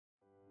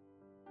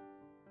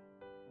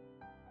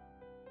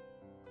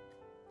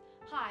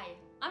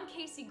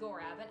Casey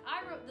Gorab, and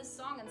I wrote this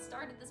song and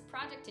started this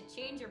project to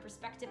change your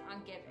perspective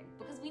on giving,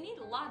 because we need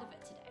a lot of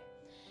it today.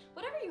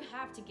 Whatever you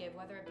have to give,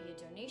 whether it be a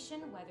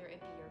donation, whether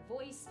it be your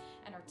voice,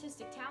 an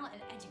artistic talent,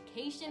 an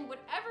education,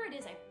 whatever it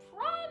is, I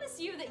promise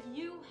you that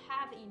you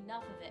have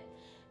enough of it.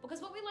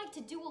 Because what we like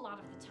to do a lot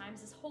of the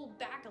times is hold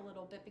back a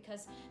little bit,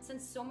 because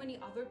since so many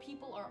other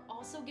people are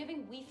also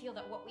giving, we feel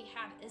that what we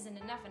have isn't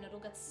enough and it'll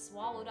get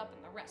swallowed up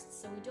in the rest,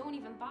 so we don't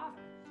even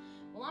bother.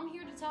 Well, I'm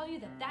here to tell you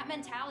that that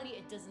mentality,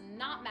 it does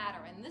not matter,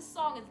 and this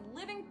song is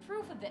living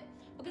proof of it,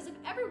 because if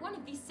every one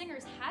of these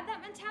singers had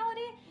that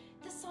mentality,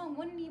 this song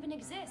wouldn't even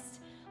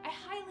exist. I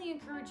highly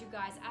encourage you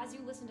guys, as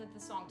you listen to the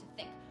song, to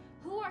think,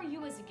 who are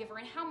you as a giver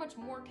and how much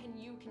more can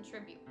you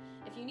contribute?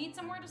 If you need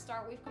somewhere to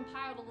start, we've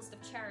compiled a list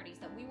of charities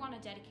that we want to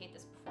dedicate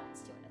this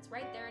performance to, and it's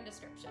right there in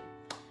description.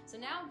 So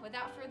now,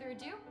 without further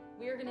ado,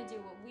 we are going to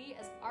do what we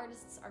as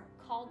artists are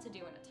called to do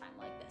in a time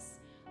like this.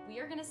 We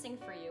are going to sing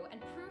for you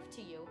and prove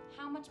to you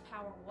how much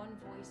power one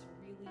voice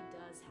really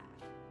does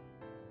have.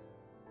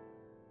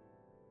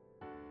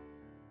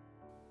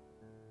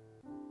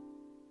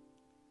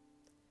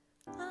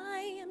 I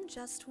am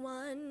just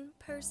one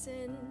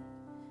person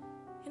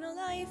in a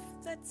life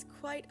that's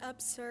quite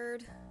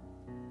absurd.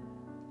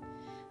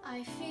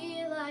 I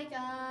feel like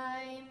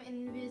I'm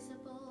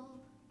invisible.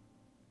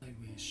 I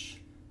wish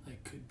I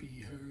could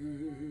be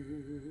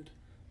heard,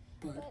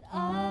 but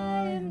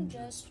I'm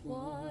just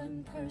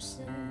one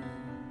person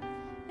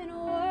in a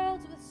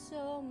world with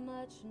so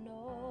much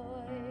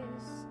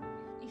noise.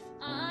 If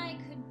I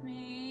could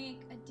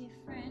make a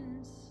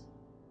difference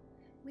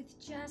with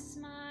just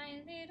my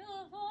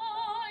little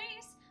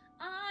voice,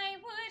 I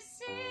would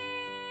sing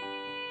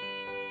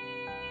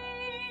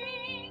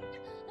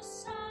a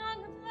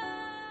song of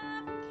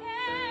love and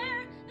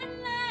care and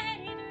let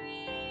it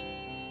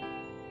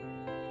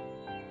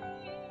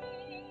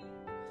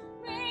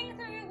ring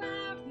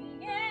throughout the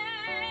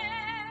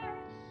air.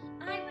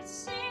 I would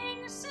sing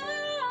so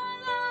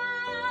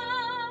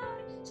loud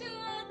to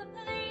all the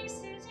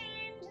places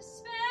in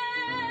despair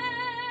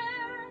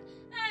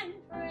and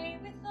pray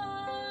with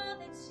all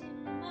that's in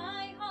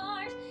my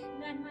heart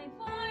that my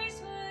voice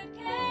would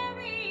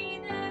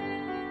carry there.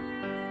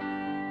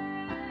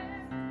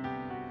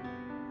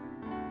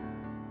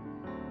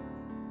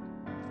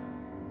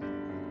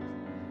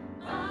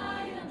 I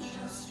am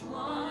just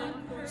one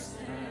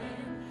person,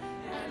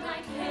 and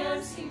I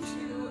can't seem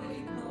to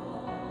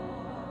ignore.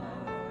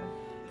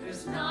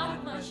 There's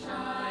not much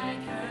I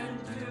can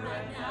do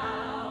right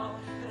now,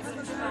 as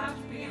I'm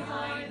trapped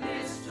behind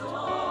this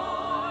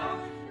door.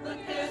 But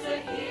there's a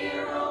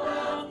hero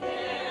out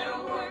there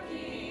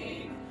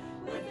working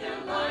with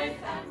their life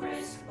at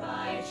risk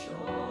by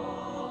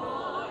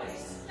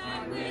choice.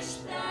 I wish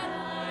that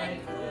I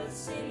could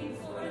sing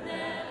for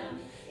them,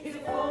 if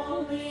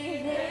only